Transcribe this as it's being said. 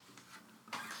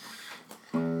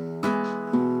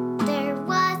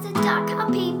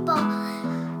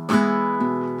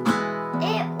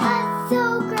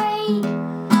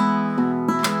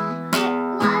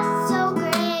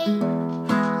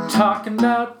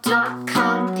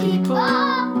Talk.com people.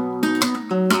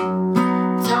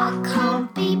 Talk.com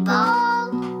people.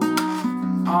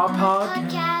 Our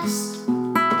podcast.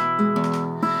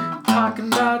 Talking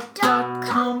about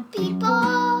Talk.com people.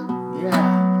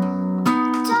 Yeah.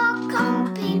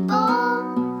 Talk.com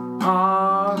people.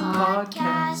 Our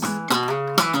podcast.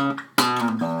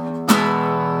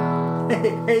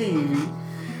 Hey,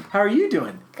 how are you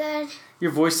doing? Good.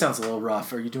 Your voice sounds a little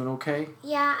rough. Are you doing okay?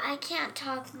 Yeah, I can't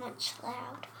talk much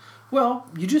loud. Well,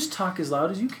 you just talk as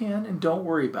loud as you can and don't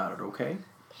worry about it, okay?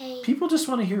 Hey. People just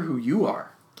want to hear who you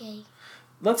are. Okay.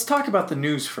 Let's talk about the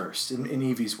news first in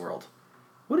Evie's world.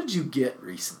 What did you get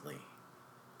recently?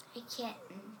 A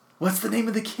kitten. What's the name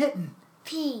of the kitten?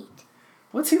 Pete.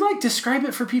 What's he like? Describe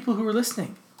it for people who are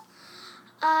listening.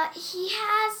 He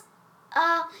has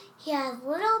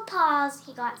little paws.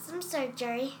 He got some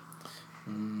surgery.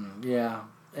 Yeah.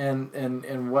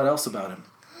 And what else about him?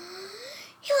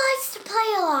 He likes to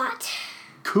play a lot.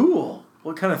 Cool.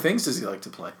 What kind of things does he like to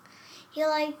play? He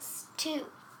likes to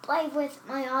play with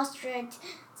my ostrich.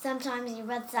 Sometimes he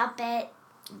rips up it.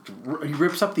 He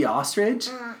rips up the ostrich?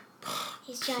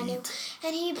 He's trying to.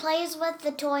 And he plays with the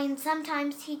toy, and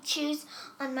sometimes he chews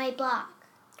on my block.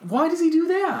 Why does he do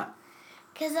that?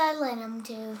 'Cause I let him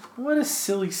to. What a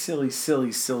silly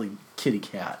kitty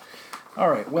cat. All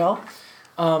right, well,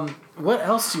 what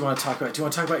else do you want to talk about? Do you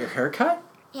want to talk about your haircut?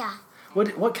 Yeah.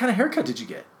 What kind of haircut did you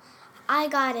get? I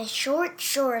got a short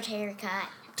haircut.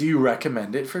 Do you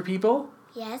recommend it for people?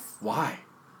 Yes. Why?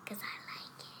 'Cause I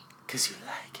like it. 'Cause you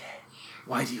like it.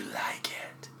 Why do you like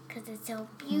it? 'Cause it's so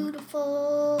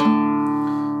beautiful.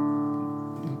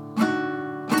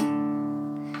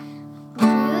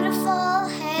 Beautiful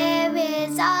hair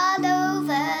is all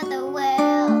over the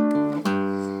world.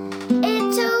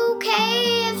 It's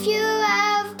okay if you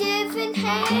have different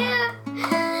hair.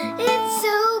 It's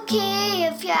okay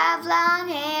if you have long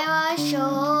hair or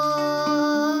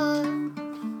short.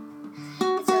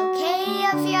 It's okay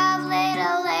if you have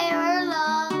little hair or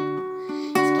long.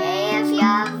 It's okay if you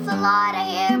have a lot of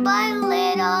hair but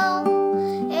little.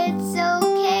 It's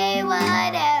okay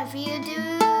whatever you do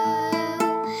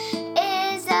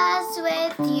is us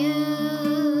with you.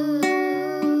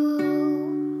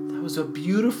 That was a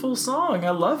beautiful song.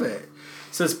 I love it.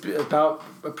 So it's about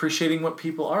appreciating what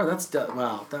people are.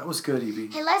 Wow, that was good, Evie.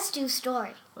 Hey, let's do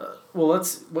story.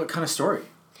 What kind of story?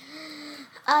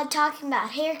 Talking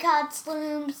about haircuts,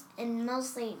 looms, and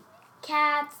mostly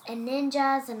cats and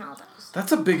ninjas and all those.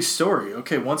 That's a big story.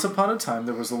 Okay, once upon a time,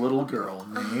 there was a little girl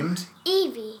named...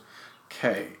 Evie.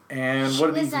 Okay, and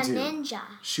what did Evie do? She was a ninja.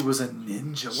 She was a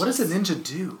ninja. What does a ninja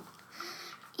do?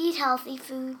 Eat healthy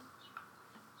food.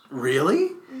 Really?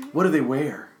 Mm-hmm. What do they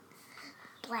wear?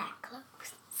 Black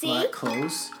clothes. See? Black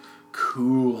clothes?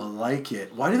 Cool, I like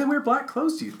it. Why do they wear black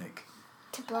clothes, do you think?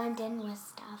 To blend in with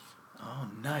stuff. Oh,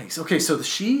 nice. Okay, so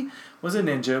she was a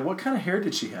ninja. What kind of hair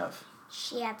did she have?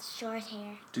 She had short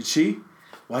hair. Did she?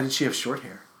 Why did she have short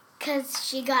hair? 'Cause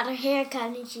she got her hair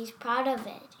cut and she's proud of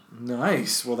it.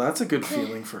 Nice. Well, that's a good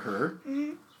feeling for her.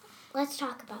 Mm-hmm. Let's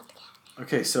talk about the cat.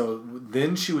 Okay, so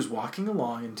then she was walking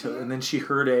along and then she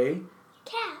heard a...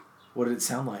 Cat. What did it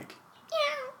sound like?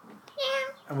 Meow.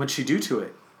 Meow. And what'd she do to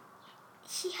it?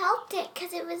 She helped it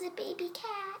 'cause it was a baby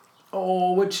cat.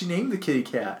 Oh, what'd she name the kitty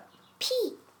cat?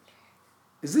 Pete.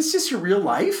 Is this just your real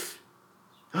life?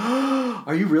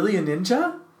 Are you really a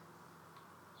ninja?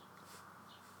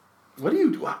 What do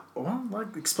you... Well,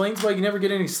 that explains why you never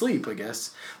get any sleep, I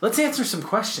guess. Let's answer some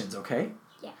questions, okay?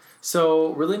 Yeah.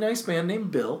 So, really nice man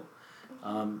named Bill.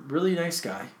 Really nice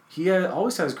guy. He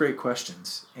always has great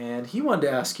questions. And he wanted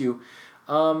to ask you,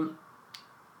 how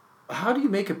do you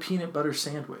make a peanut butter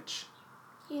sandwich?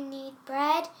 You need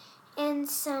bread and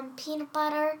some peanut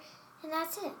butter, and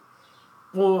that's it.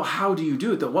 Well, how do you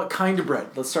do it, though? What kind of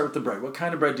bread? Let's start with the bread. What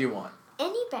kind of bread do you want?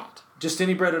 Any bread. Just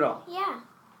any bread at all? Yeah.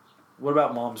 What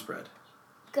about mom's bread?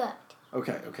 Good.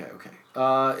 Okay.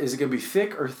 Is it going to be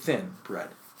thick or thin bread?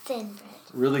 Thin bread.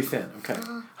 Really thin, okay.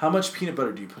 Uh-huh. How much peanut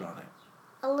butter do you put on it?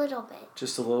 A little bit.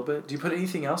 Just a little bit? Do you put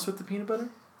anything else with the peanut butter?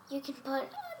 You can put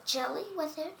jelly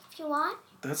with it if you want.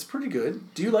 That's pretty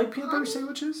good. Do you like peanut butter Honey?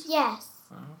 sandwiches? Yes.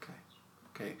 Oh,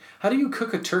 okay. How do you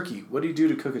cook a turkey? What do you do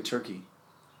to cook a turkey?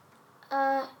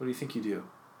 What do you think you do?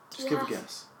 Just give a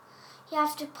guess. You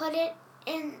have to put it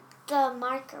in the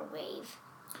microwave.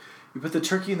 You put the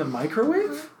turkey in the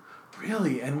microwave?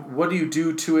 Really? And what do you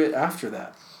do to it after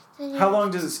that? How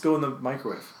long does it go in the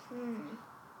microwave?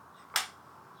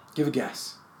 Give a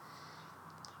guess.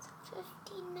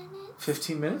 15 minutes.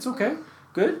 15 minutes? Okay.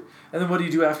 Good. And then what do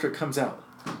you do after it comes out?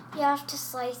 You have to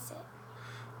slice it.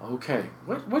 Okay.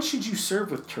 What should you serve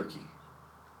with turkey?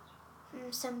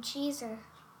 Some cheese or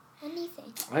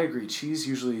anything. I agree. Cheese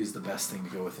usually is the best thing to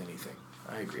go with anything.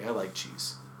 I agree. I like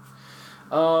cheese.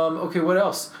 Okay, what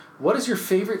else? What is your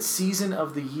favorite season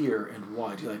of the year and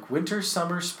why? Do you like winter,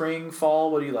 summer, spring,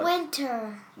 fall? What do you like?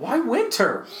 Winter. Why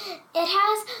winter? It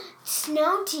has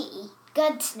snow to eat.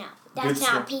 Good snow. That's Good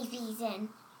not snow. pee-pees in.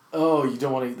 Oh, you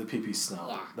don't want to eat the pee-pee snow.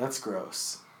 Yeah. That's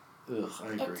gross. Ugh, I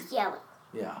agree. It's yellow.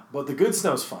 Yeah, but the good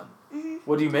snow's fun. Mhm.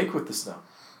 What do you make with the snow?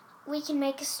 We can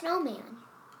make a snowman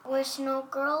or a snow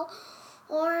girl,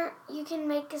 or you can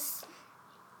make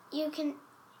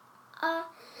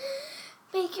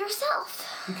make yourself.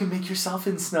 You can make yourself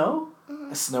in snow?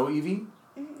 Mhm. A snow Eevee?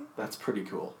 Mhm. That's pretty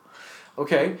cool.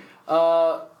 Okay.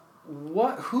 How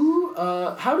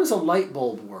does a light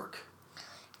bulb work?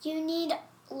 You need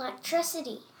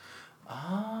electricity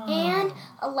Ah. and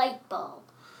a light bulb.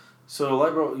 So a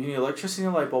light bulb, you need electricity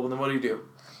and a light bulb, and then what do you do?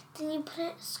 Then you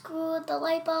screw the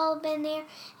light bulb in there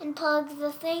and plug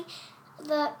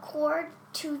the cord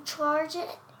to charge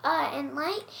it and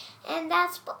light, and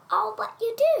that's all what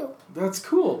you do. That's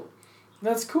cool.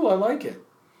 That's cool. I like it.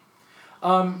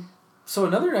 So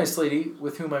another nice lady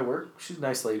with whom I work, she's a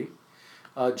nice lady,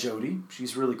 Jody.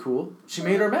 She's really cool. She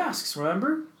made our masks,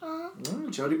 remember?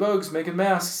 Jody Bogues making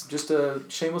masks. Just a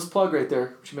shameless plug right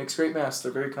there. She makes great masks.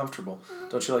 They're very comfortable.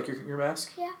 Don't you like your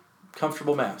mask? Yeah.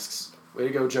 Comfortable masks. Way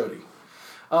to go, Jody.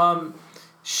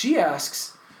 She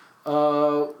asks,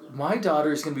 my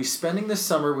daughter is going to be spending this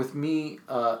summer with me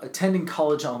attending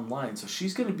college online. So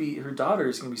her daughter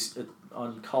is going to be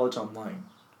on college online.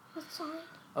 What's on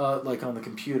it? Like on the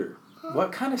computer.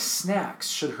 What kind of snacks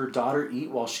should her daughter eat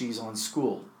while she's at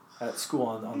school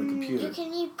on the computer? You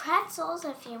can eat pretzels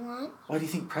if you want. Why do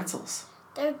you think pretzels?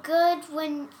 They're good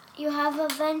when you have a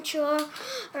venture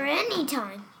or any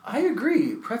time. I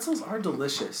agree. Pretzels are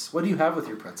delicious. What do you have with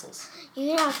your pretzels? You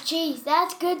can have cheese.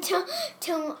 That's good to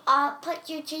put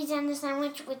your cheese in the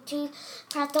sandwich with 2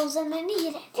 pretzels and then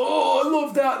eat it. Oh, I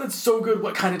love that. That's so good.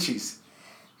 What kind of cheese?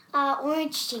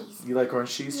 Orange cheese. You like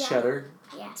orange cheese? Yeah. Cheddar?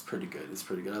 Yeah. It's pretty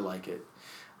good. I like it.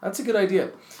 That's a good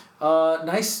idea.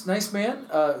 Nice man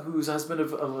who's husband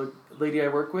of a lady I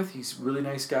work with. He's a really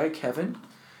nice guy, Kevin.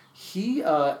 He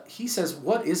says,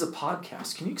 what is a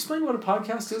podcast? Can you explain what a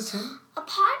podcast is to him? A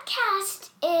podcast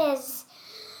is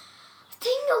a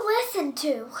thing you listen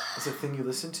to. It's a thing you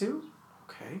listen to?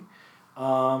 Okay.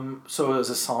 So is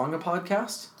a song a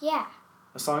podcast? Yeah.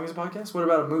 A song is a podcast? What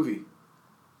about a movie?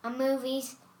 A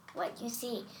movie's what you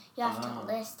see. You have to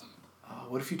listen.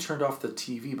 What if you turned off the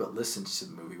TV but listened to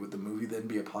the movie? Would the movie then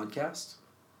be a podcast?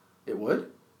 It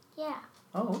would? Yeah.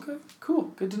 Oh, okay.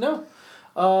 Cool. Good to know.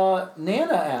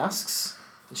 Nana asks,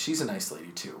 and she's a nice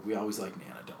lady too. We always like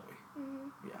Nana, don't we?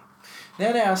 Mm-hmm. Yeah.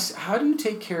 Nana asks, how do you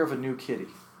take care of a new kitty?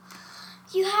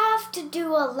 You have to do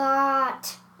a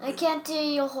lot. I can't do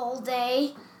your whole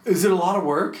day. Is it a lot of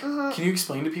work? Mhm. Can you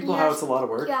explain to people how it's a lot of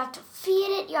work? You have to feed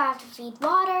it. You have to feed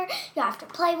water. You have to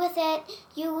play with it.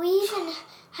 You even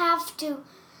have to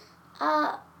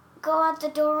go out the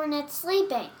door when it's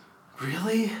sleeping.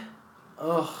 Really?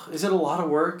 Ugh. Is it a lot of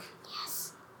work?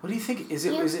 Yes. What do you think? Is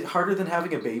it harder than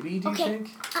having a baby, do you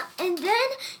think? And then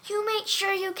you make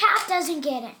sure your cat doesn't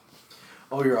get it.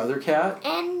 Oh, your other cat?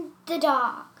 And the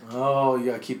dog. Oh, you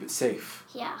gotta keep it safe.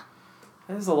 Yeah.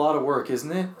 That is a lot of work,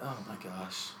 isn't it? Oh my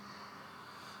gosh.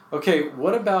 Okay,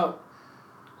 what about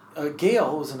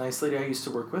Gail was a nice lady I used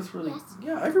to work with. Really, Yes.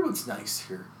 yeah, everyone's nice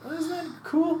here. Isn't that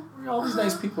cool? All these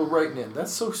nice people writing in.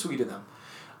 That's so sweet of them.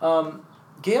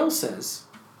 Gail says,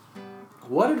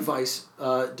 what advice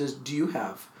do you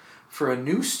have for a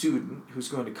new student who's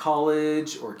going to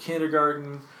college or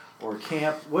kindergarten or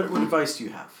camp? What advice do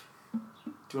you have?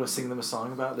 Do you want to sing them a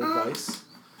song about the advice?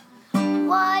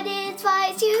 What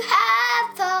advice you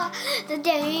have for the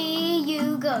day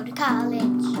you go to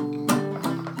college?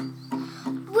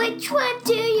 Which one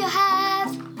do you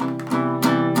have?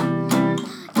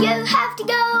 You have to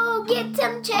go get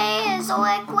some chairs,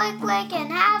 quick,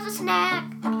 and have a snack.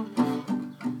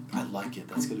 I like it.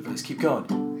 That's good advice. Keep going.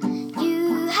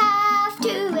 You have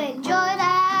to enjoy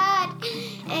that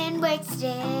and wait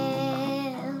still.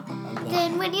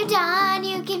 Then when you're done,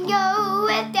 you can go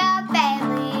with your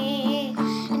family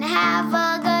and have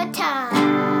a good time.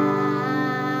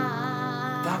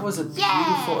 That was a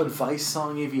beautiful advice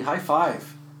song, Evie. High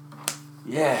five.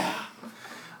 Yeah.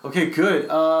 Okay, good.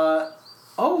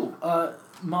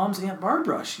 Mom's Aunt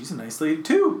Barbara. She's a nice lady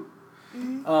too.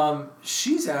 Mm-hmm.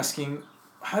 She's asking,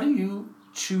 how do you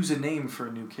choose a name for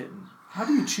a new kitten? How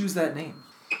do you choose that name?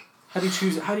 How do you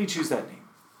choose that name?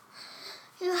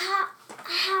 You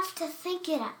have to think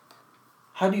it up.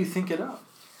 How do you think it up?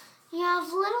 You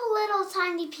have little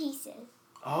tiny pieces.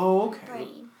 Oh, okay.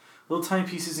 Brain. Little tiny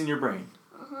pieces in your brain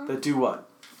Uh-huh. that do what?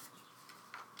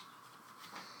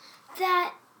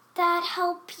 that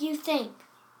help you think.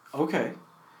 Okay.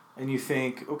 And you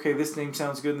think, okay, this name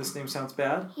sounds good and this name sounds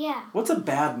bad? Yeah. What's a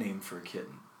bad name for a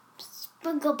kitten?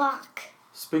 Sprinklebach.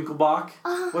 Sprinklebach?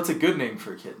 What's a good name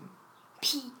for a kitten?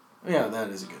 Pete. Yeah, that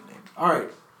is a good name. All right.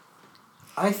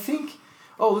 I think...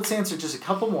 Oh, let's answer just a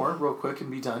couple more real quick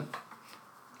and be done.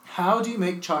 How do you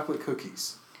make chocolate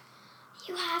cookies?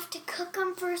 You have to cook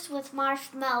them first with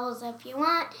marshmallows if you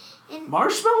want. And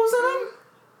Marshmallows in them?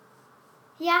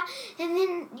 yeah, and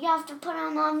then you have to put them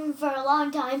in the oven for a long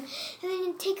time. And then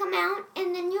you take them out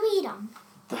and then you eat them.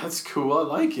 That's cool. I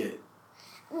like it.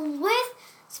 With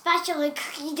special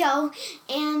cookie dough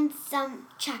and some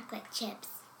chocolate chips.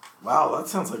 Wow, that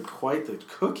sounds like quite the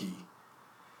cookie.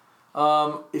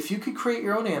 If you could create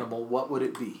your own animal, what would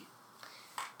it be?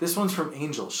 This one's from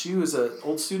Angel. She was an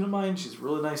old student of mine. She's a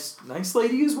really nice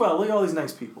lady as well. Look at all these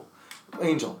nice people.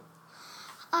 Angel.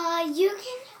 You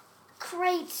can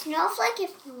create Snowflake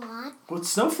if you want. What's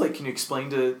Snowflake? Can you explain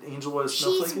to Angel what a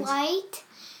snowflake is? She's white,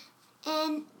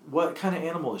 and What kind of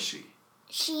animal is she?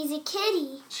 she's a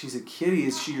kitty. She's a kitty.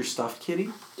 Is she your stuffed kitty?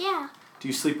 Yeah. Do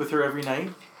you sleep with her every night?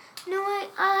 No,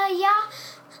 yeah.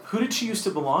 Who did she used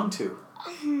to belong to?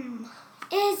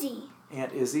 Izzy.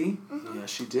 Aunt Izzy? Yeah,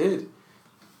 she did.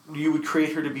 You would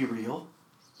create her to be real?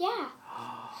 Yeah.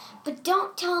 But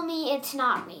don't tell me it's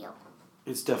not real.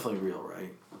 It's definitely real,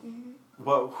 right?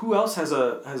 Well, who else has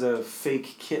a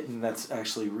fake kitten that's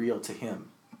actually real to him?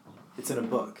 It's in a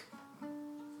book.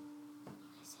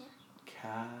 Is it?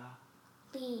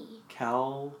 Calvin.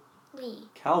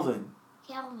 Calvin.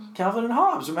 And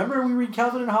Hobbes. Remember we read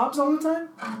Calvin and Hobbes all the time?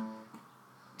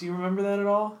 Do you remember that at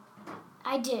all?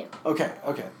 I do. Okay.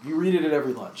 You read it at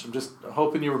every lunch. I'm just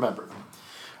hoping you remember.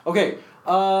 Okay,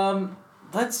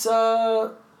 let's,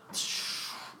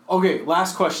 okay,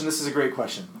 last question. This is a great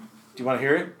question. Do you want to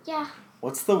hear it? Yeah.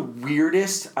 What's the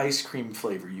weirdest ice cream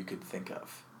flavor you could think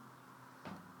of?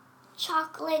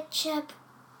 Chocolate chip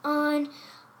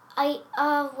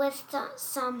with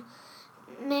some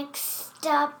mixed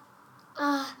up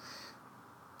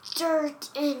dirt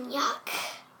and yuck.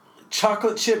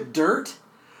 Chocolate chip dirt?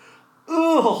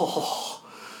 Ugh,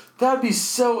 that'd be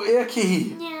so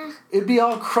icky. Yeah. It'd be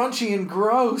all crunchy and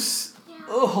gross. Yeah.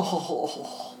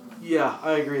 Oh, yeah,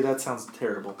 I agree. That sounds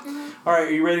terrible. All right,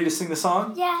 are you ready to sing the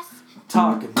song? Yes.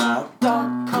 Talking